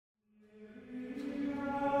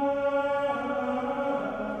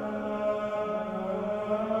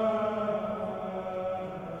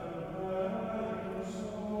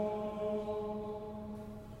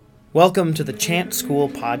Welcome to the Chant School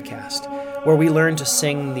podcast, where we learn to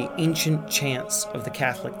sing the ancient chants of the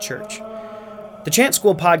Catholic Church. The Chant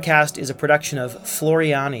School podcast is a production of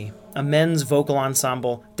Floriani, a men's vocal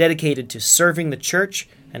ensemble dedicated to serving the church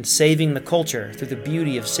and saving the culture through the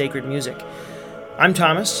beauty of sacred music. I'm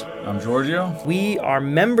Thomas. I'm Giorgio. We are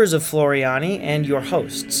members of Floriani and your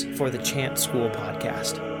hosts for the Chant School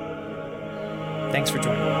podcast. Thanks for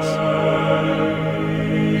joining us.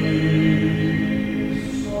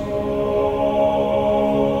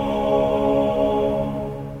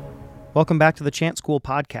 Welcome back to the Chant School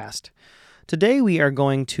podcast. Today we are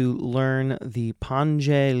going to learn the Pange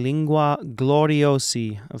Lingua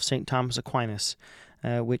Gloriosi of St. Thomas Aquinas,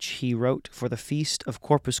 which he wrote for the Feast of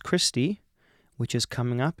Corpus Christi, which is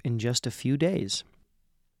coming up in just a few days.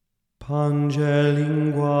 Pange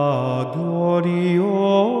Lingua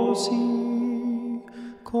Gloriosi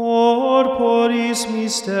Corporis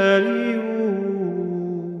Mysterium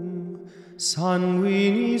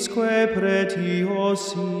Sanguinisque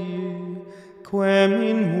Pretiosi quem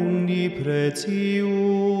in mundi pretium,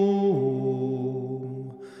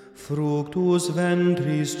 fructus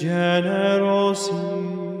ventris generosi,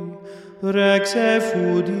 rex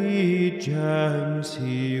effudit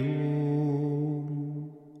gentium.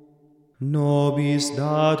 Nobis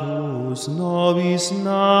datus, nobis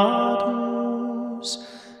natus,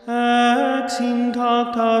 ex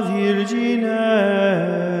intacta Virgine,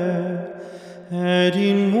 et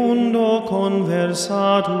in mundo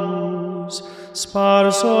conversatus,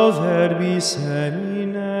 sparso verbi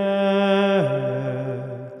semine,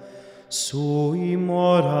 sui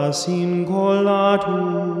moras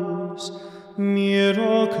incollatus,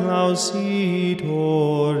 miro clausit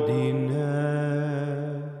ordine.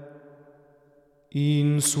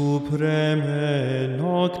 In supreme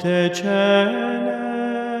nocte cene,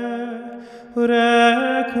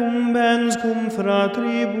 recumbens cum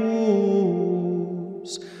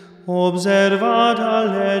fratribus, observata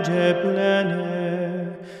lege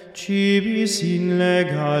plene, cibis in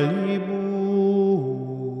legalibus,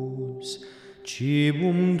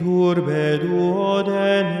 cibum turbe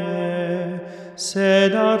duodene,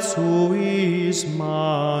 sedat suis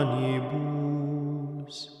manibus.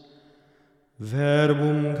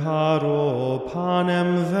 Verbum caro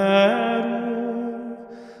panem verum,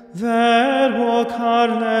 verbo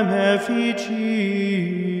carnem efficit,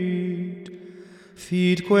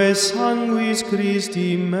 fitque sanguis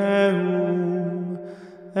Christi meum,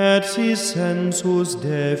 et si sensus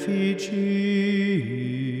deficit,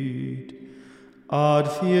 ad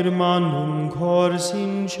firmandum cor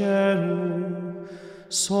sincerum,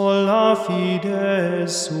 sola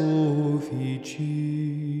fides sufficit.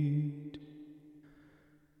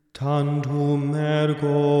 Tantum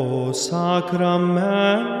ergo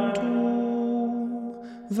sacramentum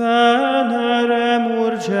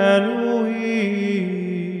veneremur celui,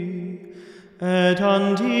 et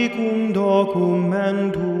antiquum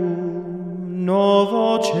documentum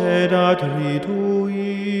novo cedat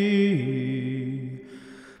ritui,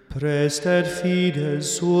 prestet fides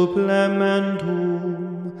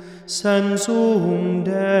supplementum sensum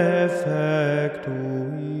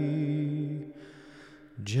defectui.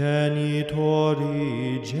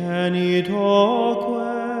 Genitori genitoque,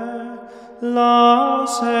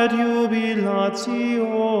 las et jubilatio,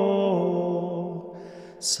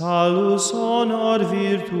 salus honor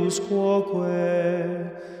virtus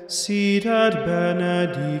quoque, sit et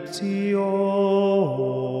benedictio.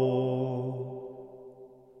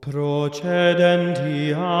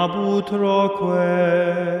 Procedenti ab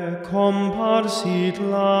utroque, comparsit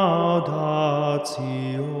laudatio.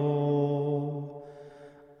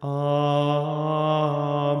 Amen.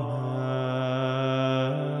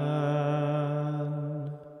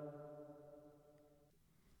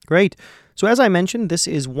 Great. So as I mentioned, this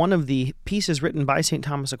is one of the pieces written by St.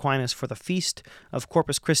 Thomas Aquinas for the Feast of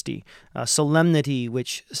Corpus Christi, a solemnity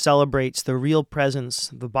which celebrates the real presence,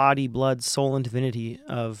 the body, blood, soul, and divinity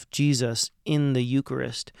of Jesus in the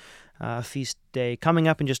Eucharist, feast day coming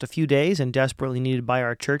up in just a few days and desperately needed by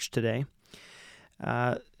our church today.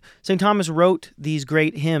 St. Thomas wrote these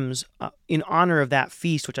great hymns in honor of that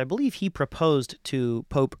feast, which I believe he proposed to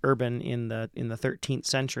Pope Urban in the 13th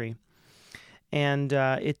century. And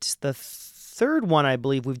it's the third one I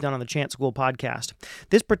believe we've done on the Chant School podcast.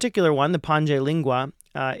 This particular one, the Pange Lingua,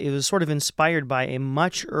 it was sort of inspired by a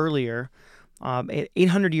much earlier,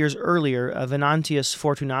 800 years earlier, Venantius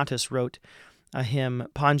Fortunatus wrote a hymn,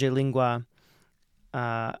 Pange Lingua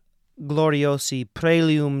Gloriosi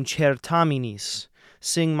Praelium Certaminis,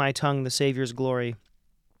 Sing My Tongue the Savior's Glory.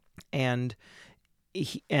 And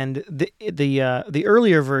the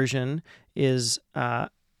earlier version is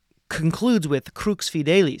concludes with Crux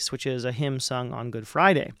Fidelis, which is a hymn sung on Good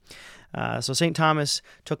Friday. So St. Thomas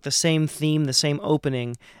took the same theme, the same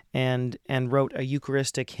opening, and wrote a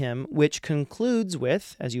Eucharistic hymn, which concludes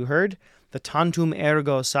with, as you heard, the Tantum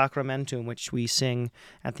Ergo Sacramentum, which we sing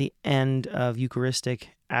at the end of Eucharistic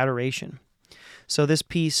adoration. So this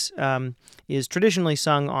piece is traditionally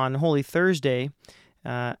sung on Holy Thursday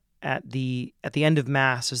at the end of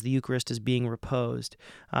Mass as the Eucharist is being reposed.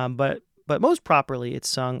 But most properly, it's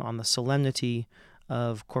sung on the solemnity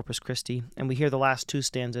of Corpus Christi, and we hear the last two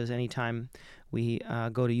stanzas anytime we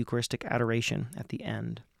go to Eucharistic adoration at the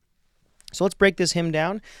end. So let's break this hymn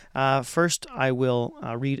down. First, I will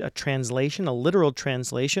read a translation, a literal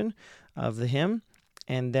translation of the hymn,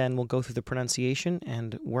 and then we'll go through the pronunciation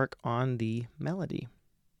and work on the melody.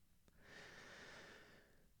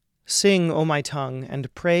 Sing, O my tongue,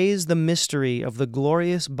 and praise the mystery of the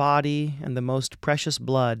glorious body and the most precious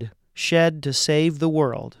blood, shed to save the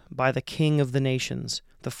world by the King of the nations,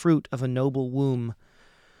 the fruit of a noble womb.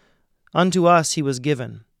 Unto us he was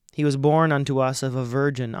given. He was born unto us of a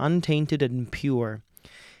virgin, untainted and pure.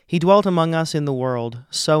 He dwelt among us in the world,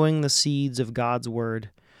 sowing the seeds of God's word,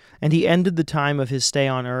 and he ended the time of his stay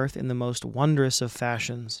on earth in the most wondrous of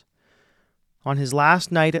fashions. On his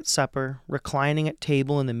last night at supper, reclining at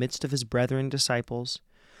table in the midst of his brethren disciples,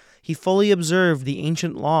 he fully observed the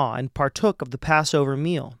ancient law and partook of the Passover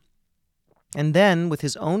meal. And then, with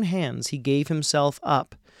his own hands, he gave himself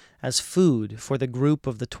up as food for the group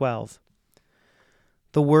of the 12.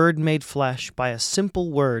 The Word made flesh, by a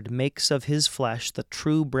simple word, makes of his flesh the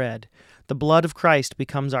true bread. The blood of Christ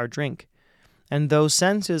becomes our drink. And though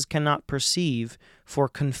senses cannot perceive, for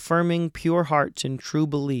confirming pure hearts in true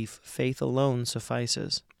belief, faith alone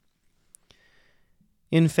suffices.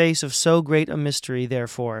 In face of so great a mystery,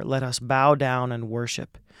 therefore, let us bow down and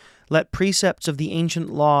worship. Let precepts of the ancient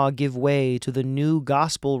law give way to the new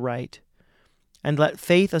gospel right, and let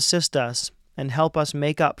faith assist us and help us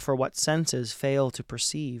make up for what senses fail to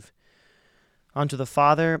perceive. Unto the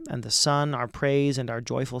Father and the Son our praise and our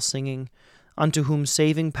joyful singing, unto whom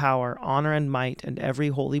saving power, honor and might, and every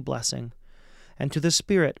holy blessing, and to the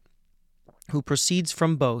Spirit, who proceeds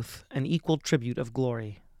from both, an equal tribute of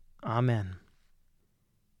glory. Amen.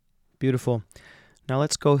 Beautiful. Now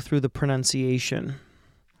let's go through the pronunciation.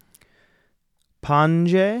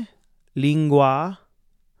 Pange lingua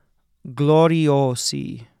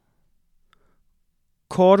gloriosi,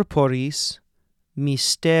 corporis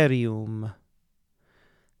mysterium,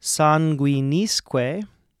 sanguinisque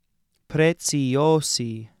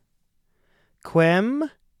preciosi, quem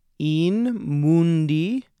in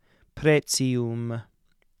mundi pretium,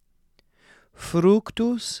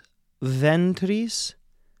 fructus ventris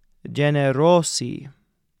generosi,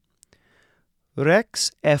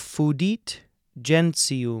 rex effudit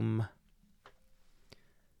gentium,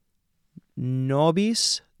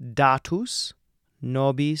 nobis datus,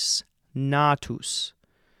 nobis natus,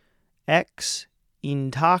 ex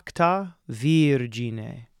intacta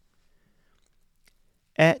virgine,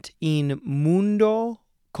 et in mundo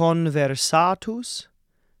conversatus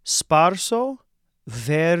sparso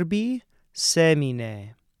verbi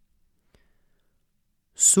semine,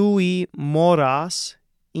 sui moras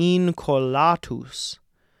incollatus,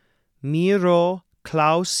 miro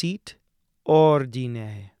clausit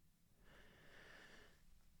ordine.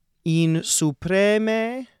 In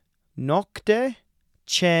supreme nocte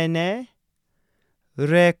cene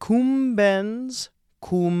recumbens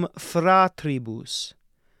cum fratribus,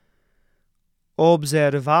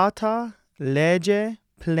 observata lege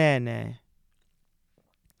plene,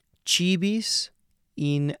 cibis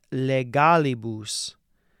in legalibus,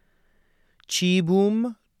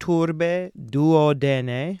 cibum turbe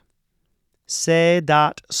duodene,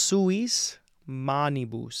 sedat suis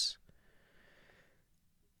manibus.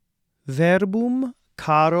 Verbum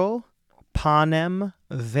caro panem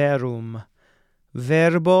verum,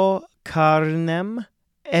 verbo carnem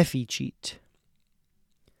efficit.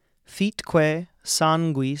 Fitque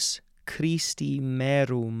sanguis Christi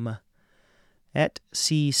merum, et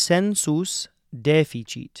si sensus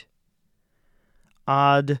deficit.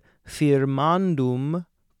 Ad firmandum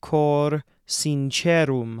cor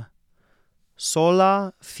sincerum,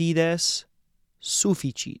 sola fides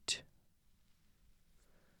sufficit.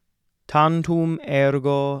 Tantum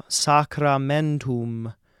ergo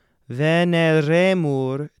sacramentum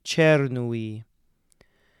veneremur cernui,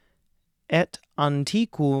 et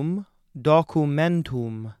antiquum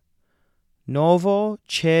documentum novo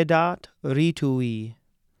cedat ritui,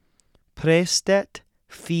 prestet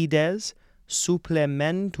fides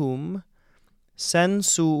supplementum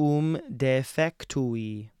sensuum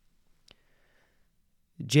defectui.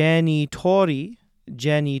 Genitori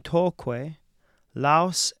genitoque,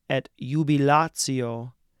 laus et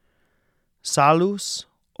jubilatio, salus,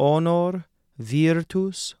 honor,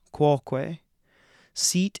 virtus quoque,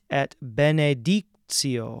 sit et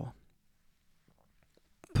benedictio,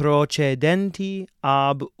 procedenti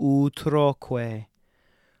ab utroque,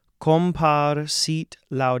 compar sit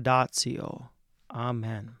laudatio.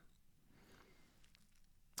 Amen.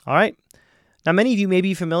 All right. Now, many of you may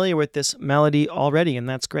be familiar with this melody already, and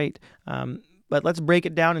that's great. But let's break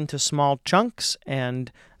it down into small chunks,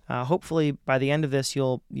 and hopefully by the end of this,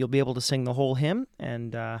 you'll be able to sing the whole hymn,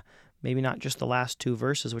 and maybe not just the last two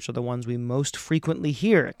verses, which are the ones we most frequently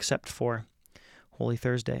hear, except for Holy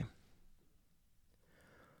Thursday.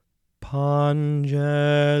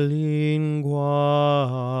 Pange lingua,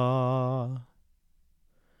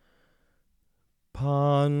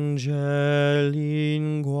 pange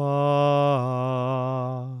lingua,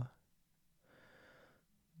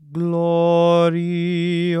 gloriosi,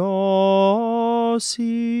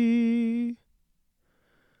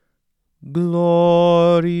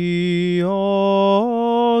 gloriosi,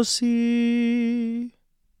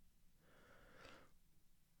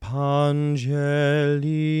 pange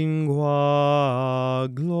lingua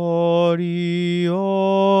gloriosi,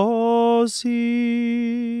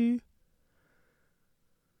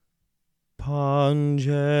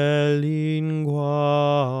 pange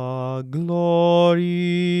lingua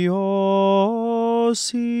gloriosi,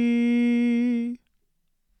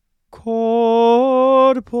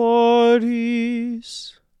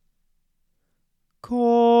 corporis,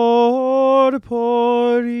 corporis,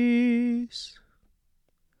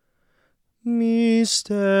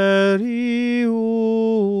 mysterium,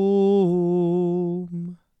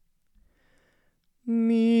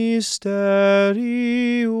 mysterium,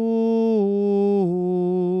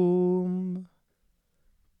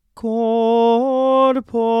 corporis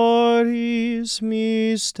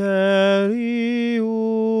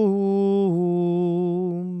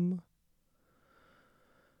mysterium,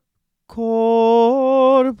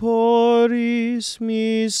 corporis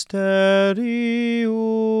mysterium,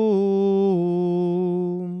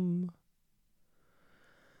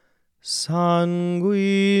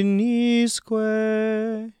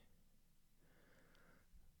 sanguinisque,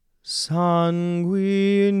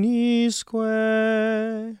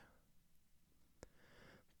 sanguinisque,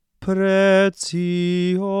 preciosi,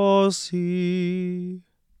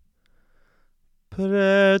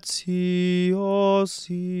 preciosi,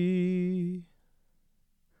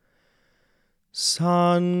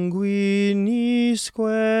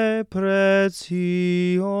 sanguinisque preciosi,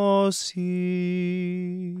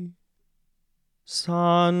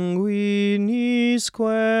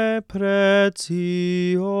 sanguinisque preciosi,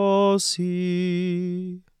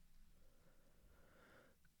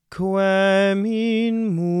 quem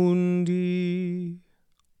in mundi,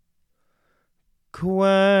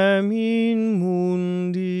 quem in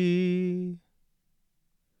mundi,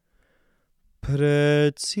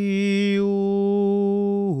 pretium,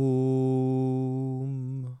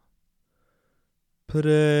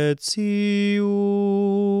 pretium,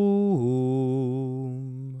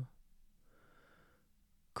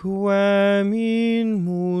 quem in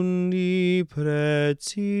mundi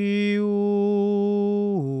pretium,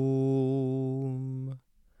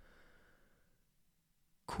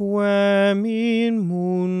 quem in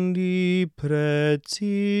mundi pretium,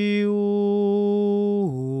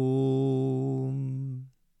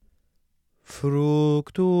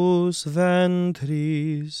 fructus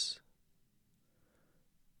ventris,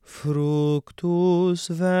 fructus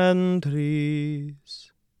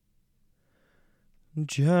ventris,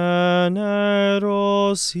 generosi,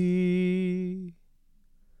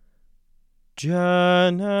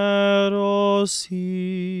 generosi,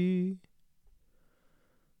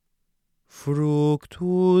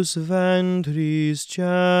 fructus ventris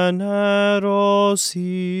generosi,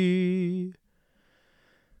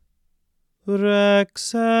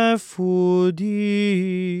 rex effudit,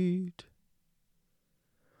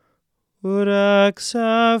 rex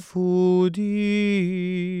effudit,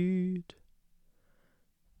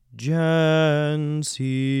 gentium,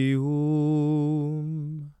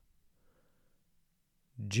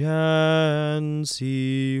 gentium,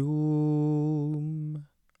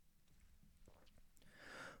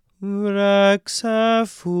 rex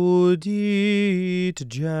effudit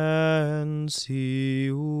gentium,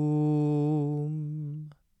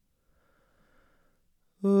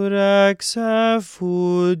 rex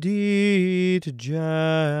effudit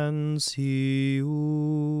gentium.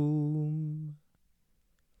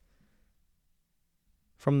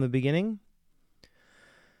 From the beginning.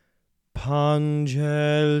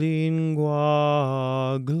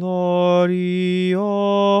 Pangelingua gloriosi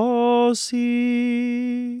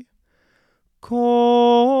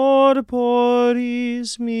corporis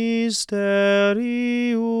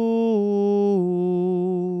mysterium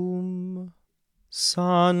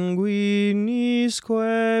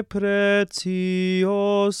sanguinisque preciosi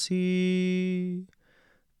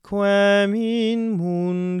quem in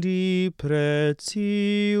mundi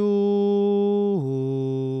pretium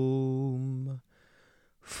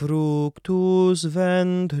fructus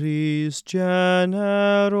ventris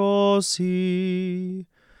generosi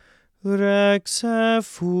rex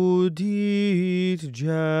effudit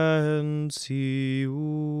gentium.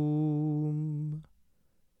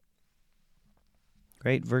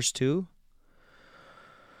 Great. Verse 2.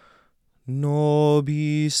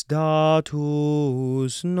 Nobis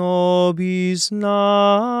datus, nobis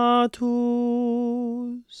natus.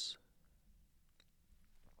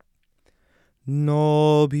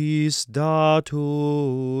 Nobis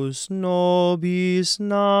datus, nobis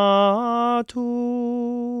natus.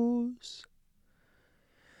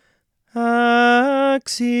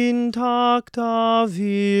 Ex intacta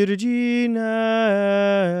Virgine.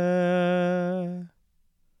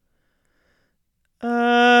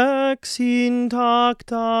 Ex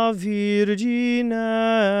intacta Virgine.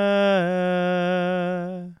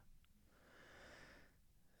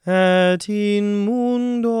 Et in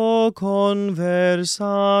mundo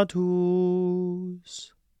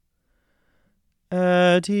conversatus.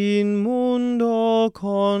 Et in mundo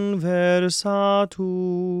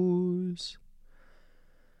conversatus.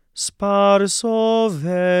 Sparso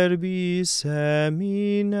verbi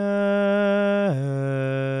semine.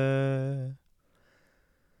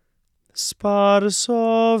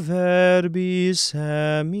 Sparso verbi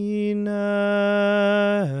semine.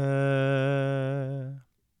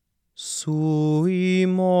 Sui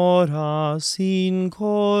moras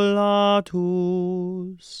incolatus.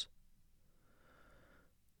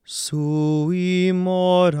 Sui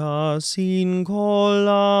moras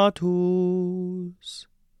incolatus.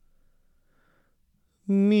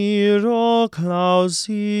 Miro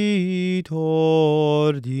clausit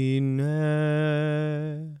ordine.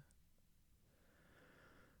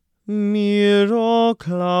 Miro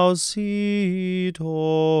clausit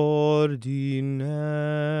ordine.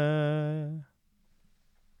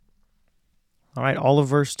 All right, all of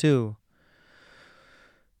verse 2.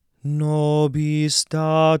 Nobis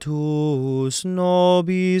datus,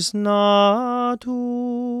 nobis natus.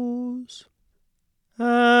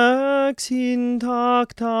 Ex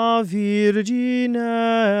intacta Virgine.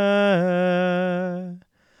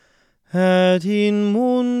 Et in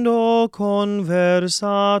mundo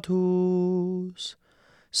conversatus.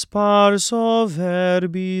 Sparso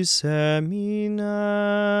verbi semine.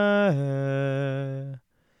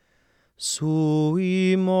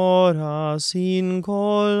 Sui moras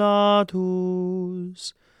incolatus.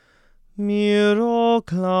 Miro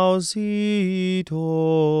clausit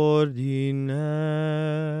ordine.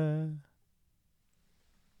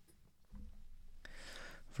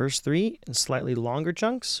 Verse 3 in slightly longer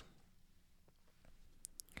chunks.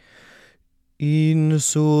 In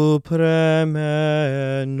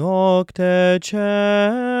supreme nocte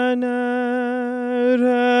cenere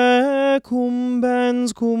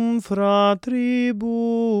recumbens cum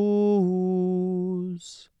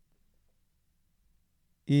fratribus.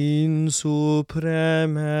 In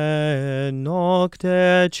supreme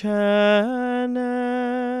nocte cenere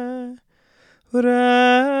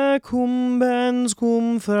recumbens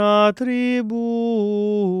cum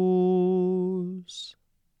fratribus.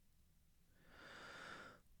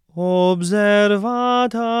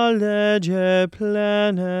 Observata lege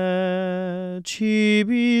plene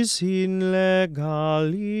cibis in legalibus.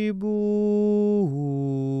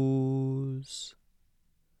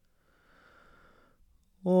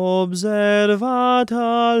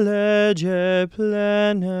 Observata lege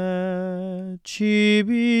plene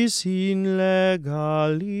cibis in legalibus.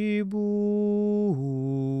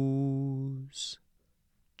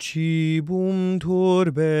 Cibum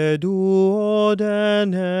turbe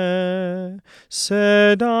duodene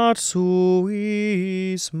sedat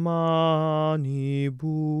suis manibus.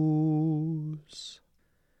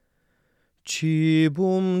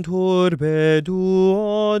 Cibum turbe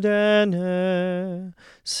duodene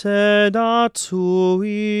sedat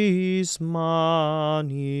suis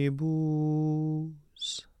manibus.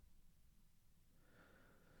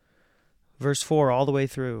 Verse 4 all the way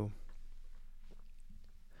through.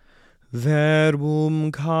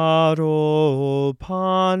 Verbum caro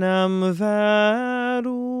panem verum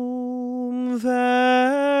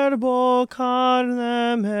verbo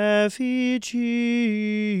carnem efficit,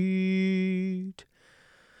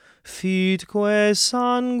 fitque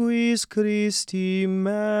sanguis Christi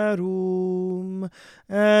merum,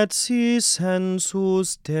 et si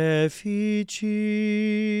sensus deficit,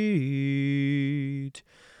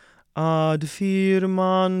 ad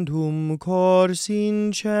firmandum cor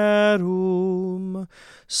sincerum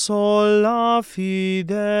sola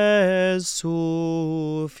fides sufficit.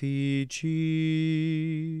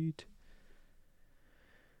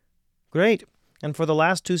 Great. And for the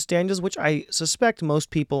last two stanzas, which I suspect most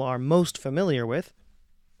people are most familiar with,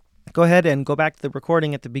 go ahead and go back to the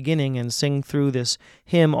recording at the beginning and sing through this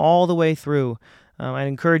hymn all the way through. I'd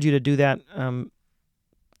encourage you to do that,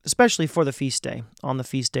 especially for the feast day, on the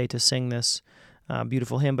feast day to sing this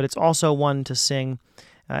beautiful hymn. But it's also one to sing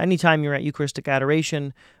anytime you're at Eucharistic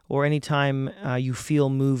adoration or anytime you feel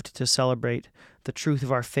moved to celebrate the truth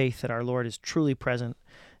of our faith that our Lord is truly present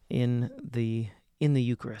in the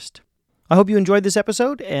Eucharist. I hope you enjoyed this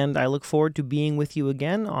episode, and I look forward to being with you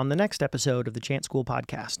again on the next episode of the Chant School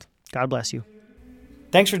Podcast. God bless you.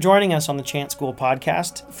 Thanks for joining us on the Chant School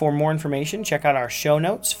Podcast. For more information, check out our show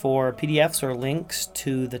notes for PDFs or links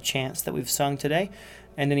to the chants that we've sung today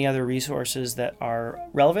and any other resources that are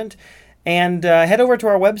relevant. And head over to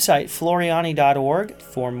our website, floriani.org,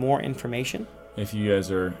 for more information. If you guys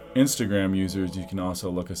are Instagram users, you can also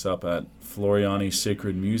look us up at Floriani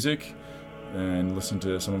Sacred Music and listen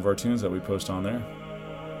to some of our tunes that we post on there.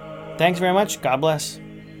 Thanks very much. God bless.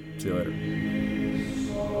 See you later.